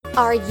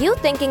Are you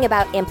thinking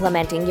about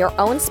implementing your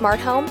own smart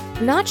home?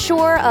 Not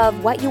sure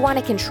of what you want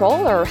to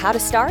control or how to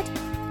start?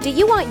 Do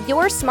you want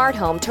your smart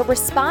home to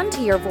respond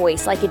to your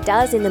voice like it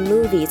does in the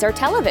movies or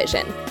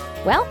television?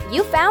 Well,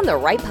 you found the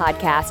right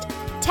podcast,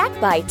 Tech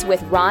Bites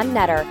with Ron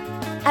Nutter.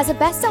 As a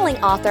best-selling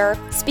author,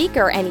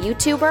 speaker, and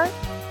YouTuber,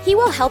 he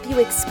will help you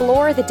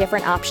explore the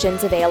different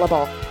options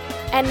available.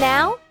 And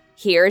now,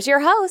 here's your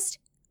host,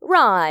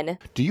 Ron.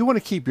 Do you want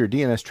to keep your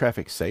DNS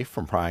traffic safe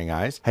from prying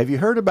eyes? Have you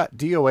heard about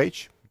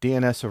DOH?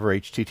 DNS over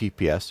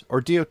HTTPS, or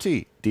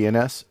DOT,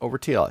 DNS over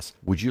TLS.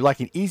 Would you like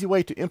an easy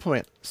way to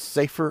implement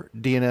safer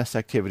DNS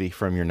activity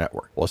from your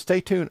network? Well, stay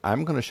tuned.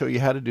 I'm going to show you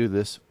how to do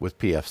this with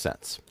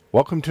pfSense.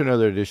 Welcome to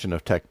another edition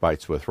of Tech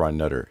Bites with Ron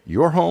Nutter,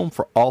 your home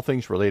for all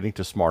things relating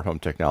to smart home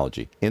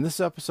technology. In this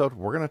episode,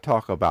 we're going to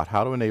talk about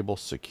how to enable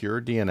secure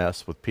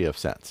DNS with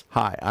pfSense.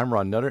 Hi, I'm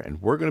Ron Nutter, and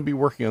we're going to be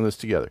working on this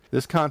together.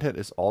 This content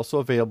is also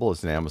available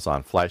as an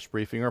Amazon flash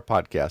briefing or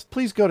podcast.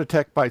 Please go to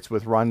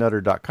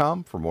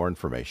techbiteswithronnutter.com for more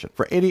information.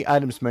 For any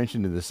items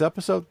mentioned in this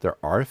episode, there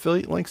are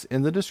affiliate links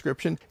in the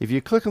description. If you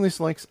click on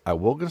these links, I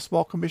will get a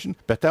small commission,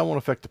 but that won't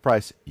affect the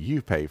price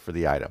you pay for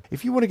the item.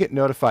 If you want to get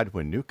notified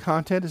when new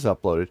content is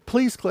uploaded,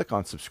 please click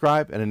on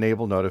subscribe and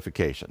enable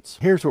notifications.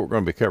 Here's what we're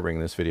going to be covering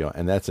in this video,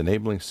 and that's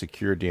enabling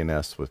secure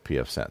DNS with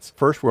pfSense.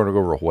 First, we're going to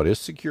go over what is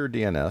secure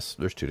DNS.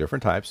 There's two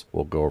different types.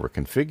 We'll go over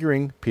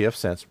configuring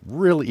pfSense.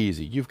 Really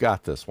easy. You've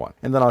got this one.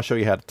 And then I'll show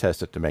you how to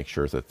test it to make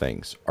sure that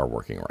things are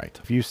working right.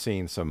 If you've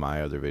seen some of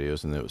my other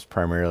videos, and it was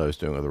primarily I was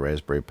doing with the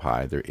Raspberry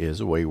Pi, there is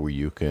a way where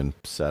you can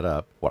set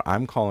up what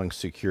I'm calling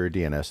secure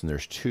DNS, and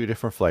there's two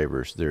different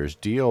flavors. There's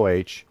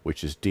DOH,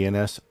 which is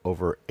DNS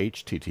over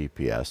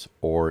HTTPS,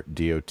 or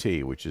DOT,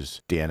 which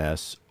is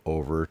DNS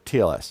over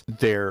TLS.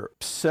 They're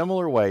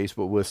similar ways,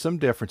 but with some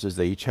differences.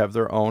 They each have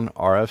their own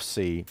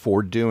RFC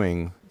for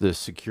doing the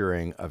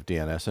securing of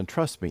DNS, and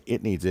trust me,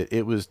 it needs it.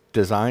 It was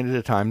designed at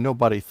a time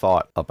nobody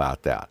thought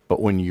about that. But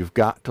when you've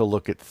got to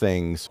look at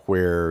things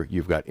where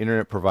you've got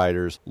internet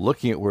providers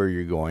looking at where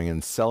you're going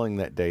and selling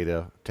that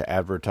data to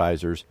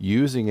advertisers,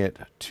 using it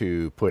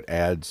to put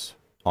ads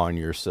on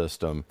your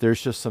system,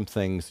 there's just some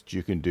things that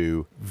you can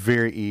do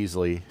very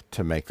easily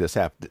to make this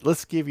happen.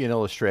 Let's give you an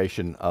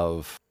illustration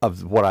of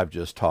what I've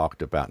just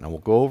talked about. Now we'll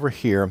go over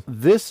here.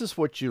 This is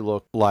what you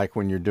look like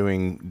when you're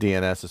doing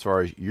DNS, as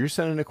far as you're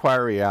sending an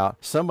inquiry out,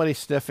 somebody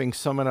sniffing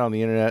someone on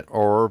the internet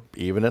or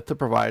even at the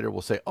provider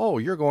will say, oh,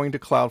 you're going to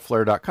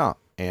cloudflare.com.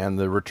 And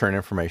the return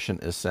information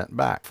is sent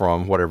back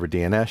from whatever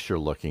DNS you're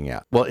looking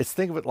at. Well,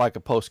 think of it like a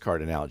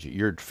postcard analogy.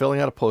 You're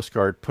filling out a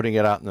postcard, putting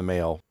it out in the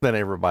mail, then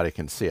everybody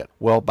can see it.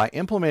 Well, by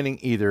implementing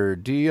either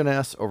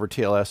DNS over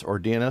TLS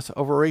or DNS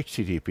over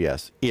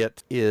HTTPS,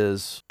 it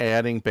is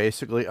adding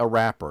basically a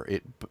wrapper.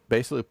 It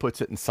basically puts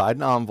it inside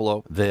an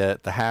envelope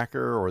that the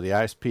hacker or the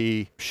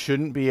ISP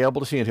shouldn't be able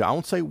to see into. I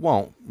won't say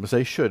won't, but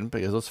say shouldn't,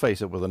 because let's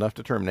face it, with enough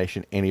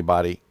determination,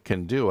 anybody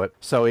can do it.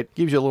 So it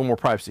gives you a little more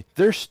privacy.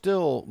 They're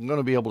still going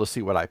to be able to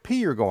see what IP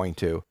you're going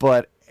to,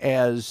 but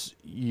as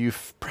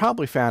you've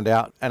probably found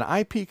out, an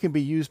IP can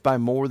be used by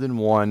more than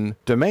one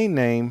domain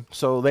name,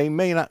 so they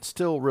may not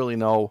still really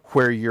know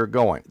where you're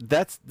going.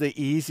 That's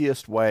the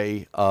easiest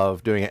way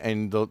of doing it,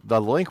 and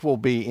the link will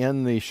be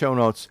in the show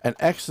notes. An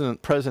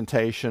excellent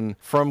presentation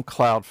from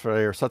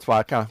Cloudflare, so that's why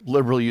I kind of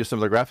liberally use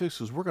some of the graphics,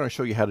 because we're going to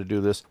show you how to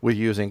do this with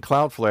using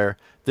Cloudflare.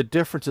 The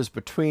differences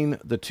between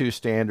the two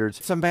standards,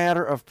 it's a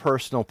matter of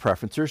personal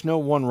preference. There's no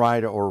one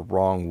right or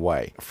wrong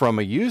way. From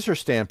a user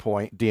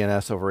standpoint,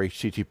 DNS over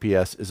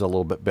HTTPS is a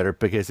little bit better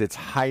because it's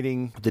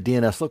hiding the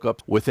DNS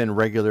lookup within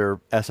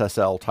regular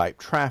SSL type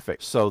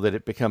traffic, so that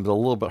it becomes a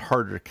little bit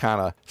harder to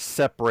kind of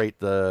separate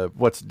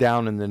what's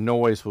down in the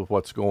noise with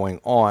what's going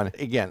on.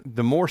 Again,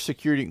 the more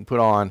security you can put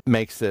on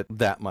makes it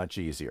that much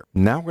easier.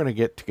 Now we're going to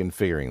get to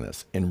configuring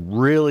this. And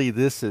really,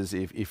 this is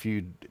if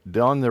you've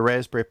done the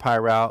Raspberry Pi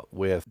route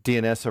with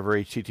DNS over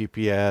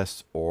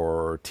HTTPS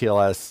or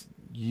TLS,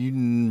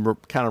 you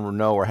kind of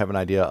know or have an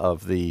idea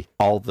of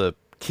all the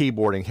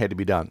keyboarding had to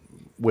be done.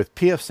 With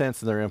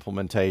pfSense and their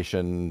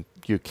implementation,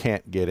 you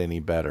can't get any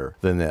better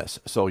than this.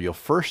 So you'll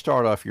first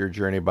start off your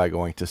journey by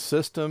going to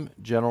System,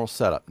 General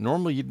Setup.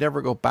 Normally, you'd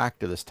never go back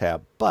to this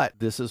tab, but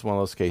this is one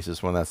of those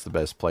cases when that's the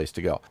best place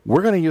to go.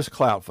 We're going to use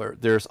Cloudflare.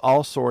 There's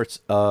all sorts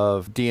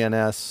of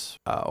DNS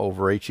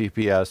over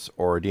HTTPS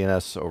or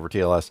DNS over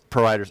TLS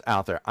providers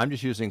out there. I'm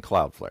just using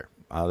Cloudflare.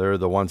 They're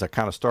the ones I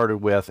kind of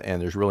started with,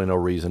 and there's really no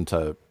reason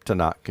to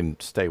not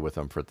stay with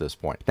them at this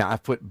point. Now,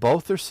 I've put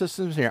both their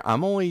systems here.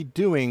 I'm only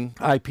doing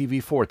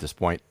IPv4 at this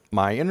point.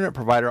 My internet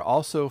provider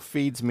also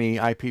feeds me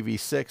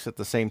IPv6 at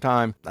the same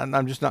time, and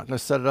I'm just not going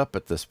to set it up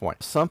at this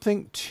point.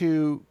 Something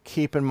to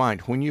keep in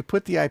mind, when you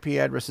put the IP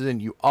addresses in,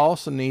 you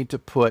also need to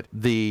put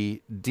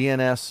the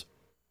DNS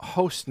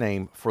host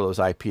name for those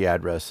IP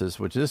addresses,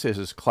 which this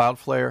is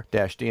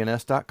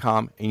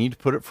cloudflare-dns.com, and you need to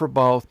put it for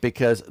both,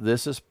 because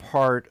this is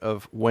part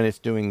of when it's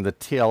doing the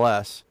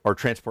TLS or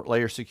transport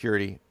layer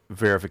security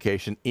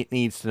verification. It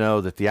needs to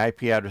know that the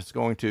IP address is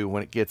going to,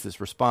 when it gets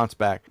this response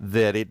back,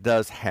 that it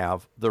does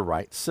have the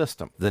right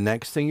system. The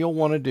next thing you'll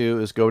want to do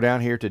is go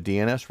down here to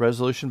DNS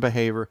resolution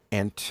behavior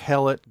and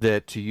tell it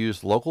that to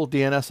use local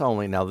DNS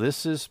only. Now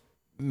this is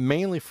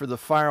mainly for the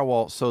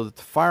firewall, so that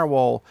the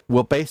firewall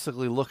will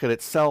basically look at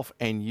itself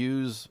and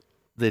use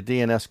the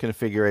DNS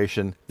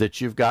configuration that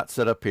you've got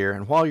set up here.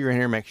 And while you're in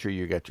here, make sure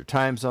you get your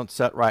time zone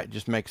set right. It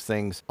just makes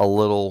things a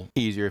little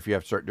easier if you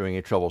have to start doing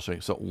a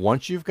troubleshooting. So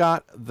once you've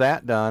got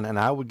that done, and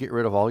I would get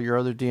rid of all your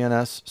other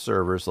DNS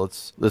servers,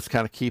 let's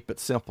kind of keep it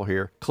simple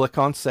here. Click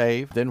on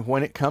save. Then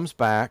when it comes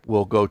back,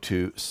 we'll go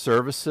to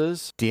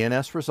services,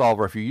 DNS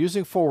resolver. If you're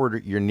using forwarder,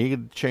 you're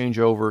needed to change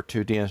over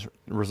to DNS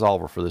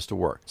resolver for this to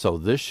work. So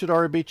this should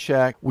already be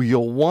checked.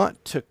 You'll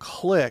want to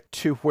click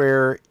to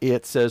where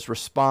it says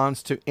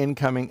responds to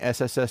incoming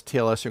SSL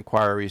TLS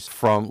inquiries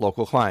from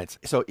local clients.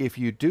 So if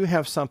you do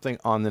have something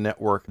on the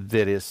network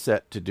that is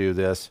set to do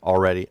this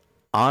already,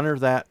 honor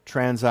that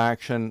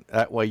transaction.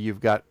 That way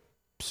you've got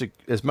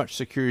as much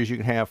security as you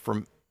can have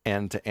from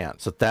end to end.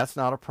 So that's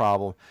not a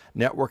problem.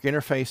 Network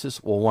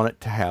interfaces will want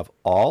it to have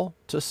all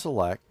to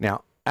select.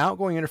 Now,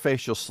 outgoing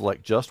interface, you'll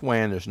select just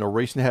WAN. There's no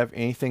reason to have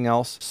anything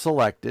else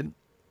selected.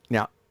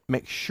 Now,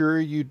 make sure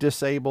you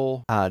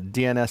disable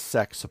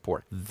DNSSEC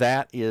support.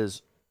 That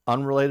is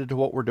unrelated to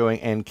what we're doing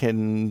and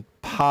can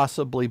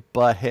possibly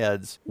butt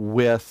heads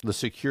with the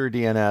secure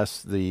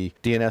DNS, the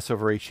DNS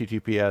over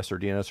HTTPS or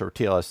DNS over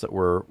TLS that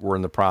we're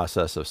in the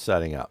process of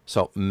setting up.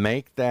 So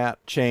make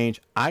that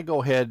change. I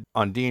go ahead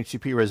on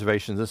DHCP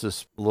reservations. This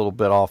is a little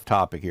bit off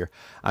topic here.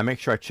 I make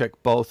sure I check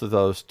both of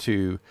those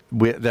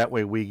that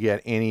way we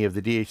get any of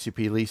the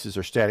DHCP leases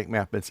or static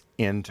mappings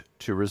into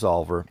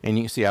Resolver. And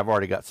you can see I've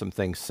already got some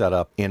things set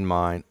up in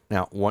mine.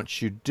 Now,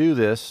 once you do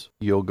this,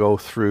 you'll go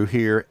through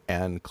here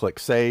and click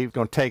save. It's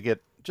going to take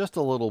it just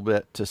a little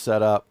bit to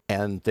set up,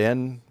 and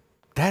then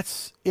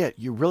that's it.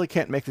 You really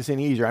can't make this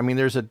any easier. I mean,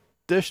 there's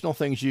additional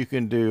things you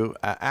can do.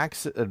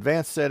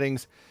 Advanced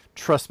settings.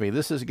 Trust me,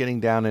 this is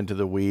getting down into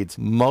the weeds.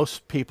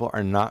 Most people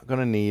are not going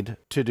to need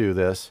to do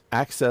this.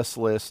 Access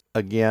list,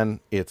 again,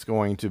 it's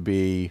going to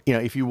be,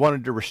 if you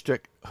wanted to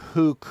restrict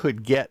who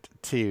could get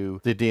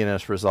to the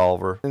DNS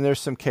resolver, and there's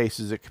some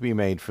cases that could be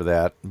made for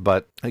that.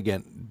 But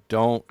again,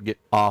 don't get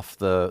off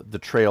the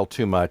trail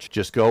too much.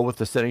 Just go with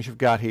the settings you've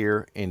got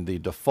here. And the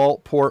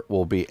default port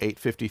will be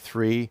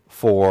 853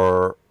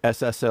 for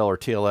SSL or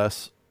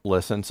TLS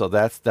listen. So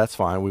that's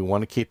fine. We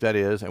want to keep that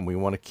is, and we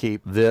want to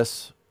keep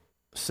this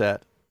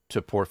set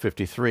to port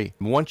 53.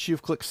 Once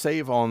you've clicked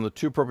save on the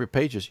two appropriate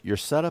pages, your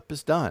setup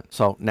is done.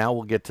 So now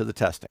we'll get to the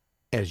testing.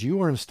 As you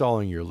are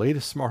installing your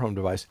latest smart home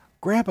device,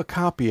 grab a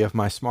copy of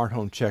my smart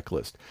home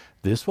checklist.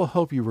 This will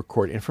help you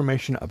record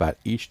information about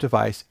each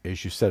device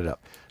as you set it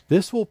up.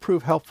 This will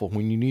prove helpful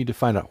when you need to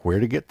find out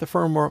where to get the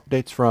firmware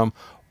updates from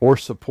or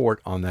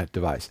support on that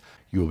device.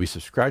 You will be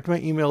subscribed to my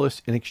email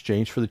list in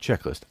exchange for the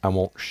checklist. I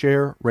won't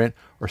share, rent,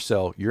 or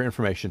sell your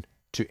information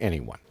to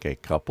anyone. Okay, a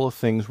couple of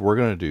things we're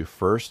going to do.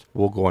 First,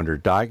 we'll go under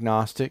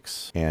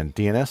diagnostics and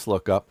DNS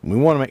lookup. We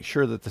want to make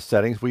sure that the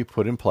settings we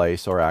put in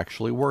place are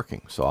actually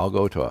working. So I'll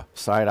go to a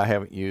site I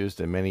haven't used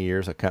in many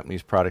years, a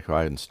company's product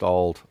I've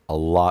installed a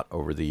lot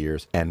over the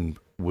years, and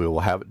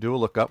we'll have it do a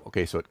lookup.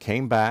 Okay, so it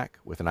came back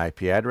with an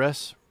IP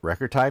address,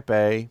 record type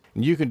A,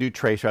 and you can do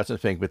trace routes and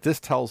things, but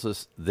this tells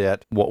us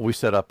that what we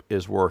set up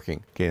is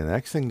working. Okay, the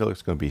next thing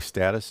is going to be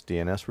status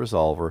DNS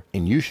resolver,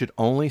 and you should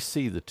only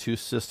see the two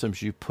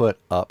systems you put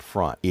up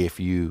front. If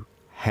you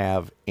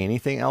have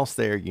anything else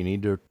there, you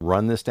need to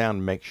run this down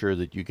and make sure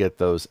that you get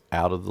those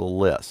out of the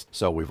list.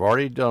 So we've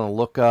already done a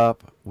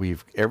lookup.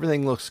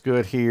 Everything looks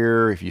good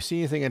here. If you see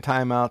anything in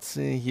timeouts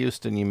in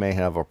Houston, you may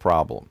have a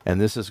problem.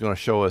 And this is going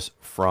to show us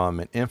from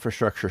an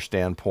infrastructure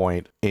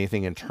standpoint,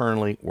 anything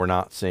internally, we're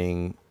not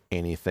seeing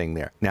anything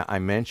there. Now, I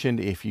mentioned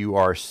if you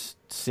are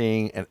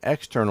seeing an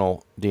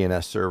external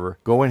DNS server,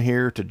 go in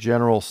here to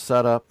general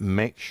setup,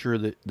 make sure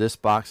that this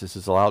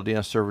is allow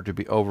DNS server to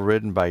be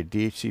overridden by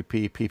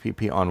DHCP,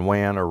 PPP on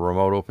WAN or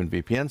remote open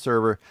VPN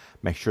server.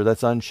 Make sure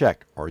that's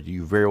unchecked, or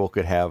you very well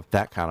could have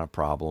that kind of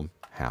problem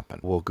happen.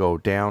 We'll go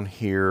down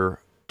here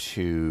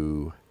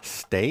to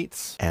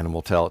states, and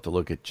we'll tell it to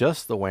look at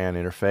just the WAN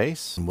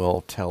interface, and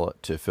we'll tell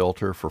it to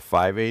filter for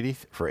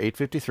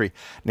 853.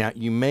 Now,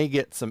 you may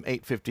get some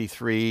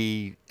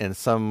 853 and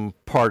some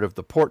part of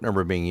the port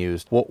number being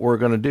used. What we're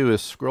going to do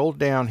is scroll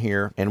down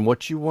here, and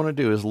what you want to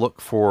do is look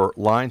for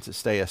lines that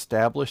stay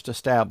established,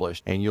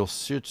 and you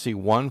should see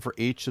one for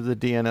each of the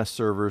DNS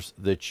servers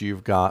that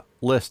you've got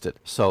listed.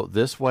 So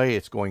this way,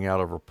 it's going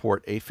out over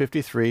port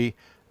 853.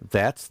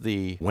 That's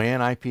the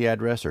WAN IP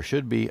address, or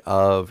should be,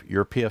 of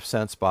your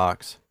pfSense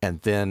box.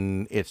 And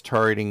then it's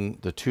targeting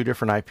the two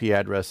different IP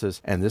addresses.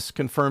 And this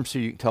confirms, so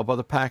you can tell by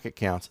the packet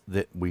counts,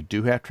 that we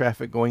do have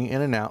traffic going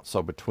in and out.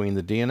 So between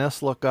the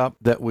DNS lookup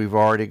that we've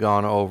already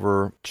gone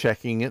over,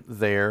 checking it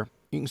there,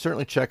 you can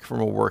certainly check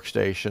from a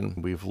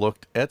workstation. We've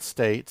looked at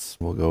states.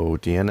 We'll go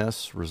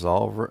DNS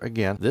Resolver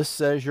again. This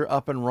says you're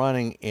up and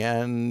running,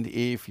 and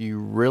if you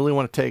really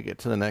want to take it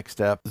to the next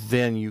step,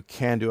 then you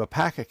can do a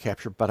packet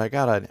capture, but I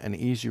got an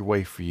easier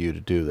way for you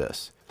to do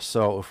this.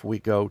 So if we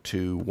go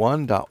to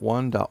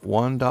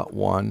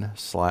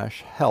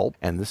 1.1.1.1/help,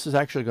 and this is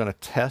actually going to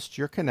test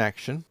your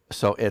connection.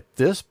 So at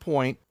this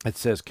point, it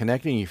says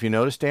connecting. If you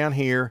notice down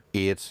here,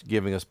 it's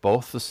giving us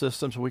both the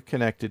systems we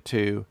connected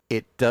to.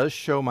 It does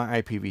show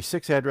my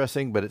IPv6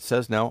 addressing, but it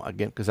says no,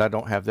 again, because I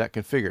don't have that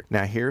configured.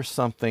 Now here's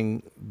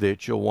something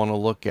that you'll want to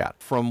look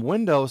at. From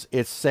Windows,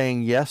 it's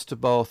saying yes to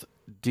both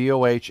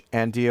DOH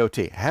and DOT.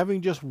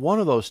 Having just one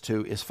of those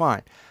two is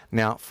fine.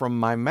 Now from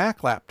my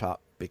Mac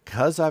laptop,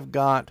 because I've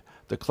got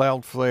the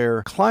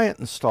Cloudflare client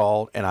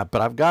installed, but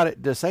I've got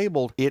it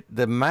disabled,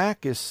 the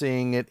Mac is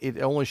seeing it.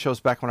 It only shows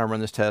back when I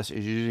run this test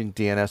is using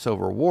DNS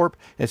over warp.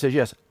 And it says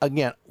yes.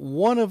 Again,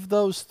 one of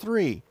those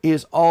three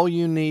is all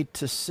you need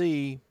to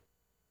see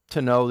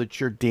to know that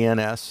your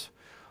DNS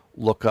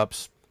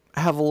lookups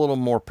have a little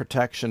more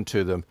protection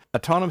to them.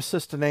 Autonomous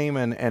system name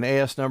and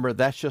AS number,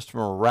 that's just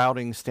from a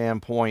routing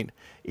standpoint.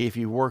 If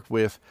you work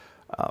with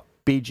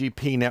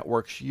BGP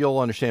networks, you'll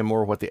understand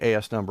more what the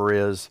AS number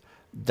is.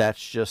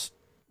 That's just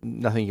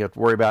nothing you have to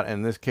worry about.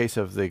 In this case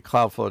of the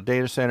Cloudflare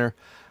data center,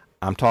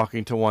 I'm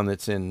talking to one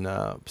that's in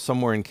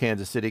somewhere in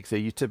Kansas City, because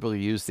you typically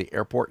use the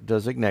airport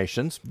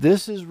designations.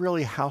 This is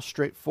really how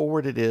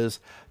straightforward it is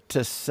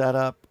to set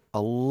up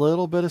a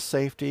little bit of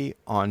safety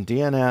on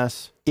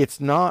DNS. It's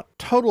not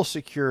total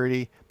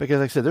security, because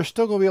like I said, they're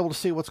still going to be able to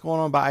see what's going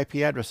on by IP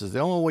addresses.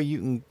 The only way you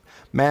can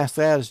mask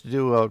that is to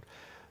do a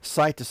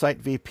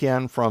site-to-site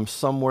VPN from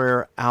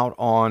somewhere out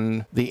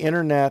on the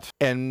internet,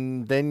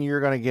 and then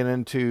you're going to get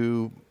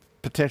into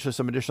potentially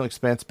some additional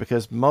expense,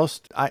 because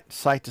most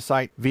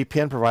site-to-site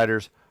VPN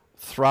providers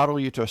throttle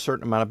you to a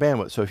certain amount of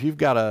bandwidth. So if you've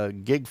got a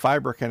gig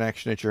fiber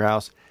connection at your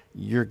house,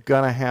 you're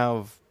going to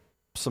have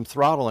some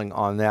throttling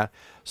on that.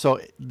 So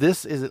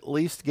this is at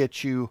least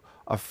get you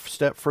a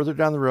step further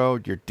down the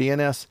road. Your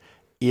DNS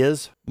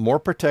is more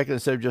protected.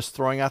 Instead of just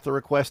throwing out the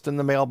request in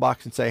the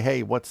mailbox and say,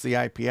 hey, what's the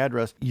IP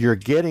address? You're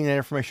getting that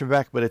information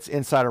back, but it's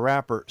inside a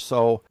wrapper.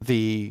 So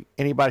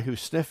anybody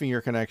who's sniffing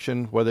your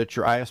connection, whether it's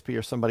your ISP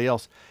or somebody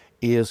else,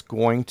 is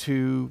going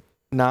to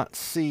not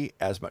see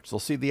as much. They'll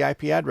see the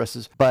IP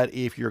addresses, but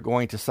if you're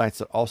going to sites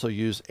that also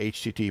use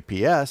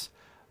HTTPS,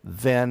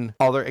 then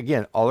all they're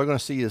going to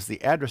see is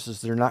the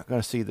addresses. They're not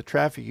going to see the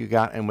traffic you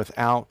got, and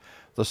without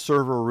the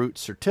server root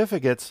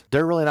certificates,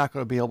 they're really not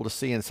going to be able to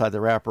see inside the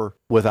wrapper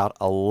without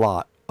a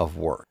lot of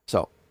work.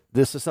 So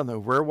this is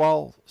something very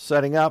well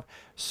setting up,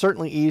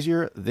 certainly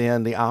easier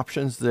than the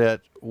options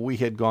that we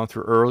had gone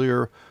through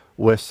earlier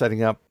with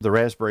setting up the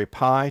Raspberry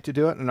Pi to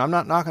do it. And I'm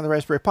not knocking the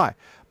Raspberry Pi,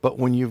 but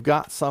when you've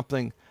got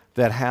something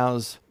that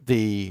has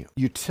the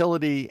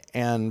utility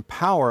and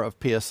power of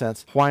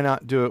pfSense, why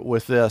not do it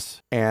with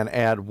this and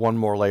add one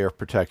more layer of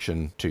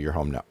protection to your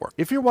home network?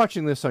 If you're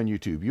watching this on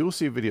YouTube, you will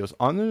see videos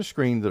on the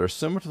screen that are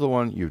similar to the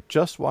one you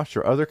just watched,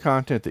 or other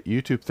content that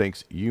YouTube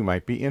thinks you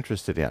might be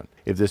interested in.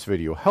 If this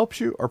video helps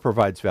you or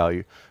provides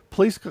value,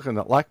 please click on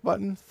that like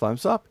button,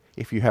 thumbs up.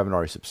 If you haven't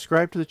already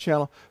subscribed to the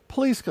channel,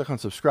 please click on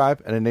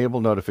subscribe and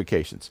enable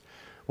notifications.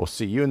 We'll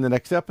see you in the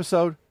next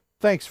episode.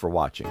 Thanks for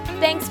watching.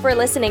 Thanks for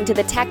listening to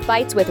the Tech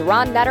Bites with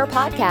Ron Nutter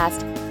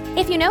podcast.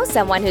 If you know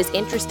someone who's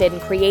interested in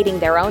creating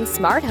their own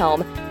smart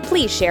home,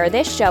 please share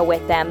this show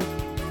with them.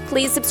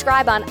 Please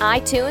subscribe on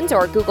iTunes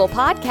or Google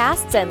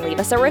Podcasts and leave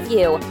us a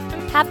review.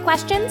 Have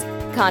questions?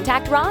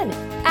 Contact Ron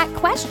at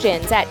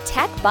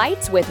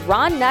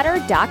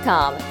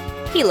questions@techbiteswithronnutter.com.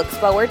 He looks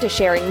forward to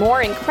sharing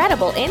more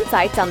incredible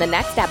insights on the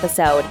next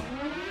episode.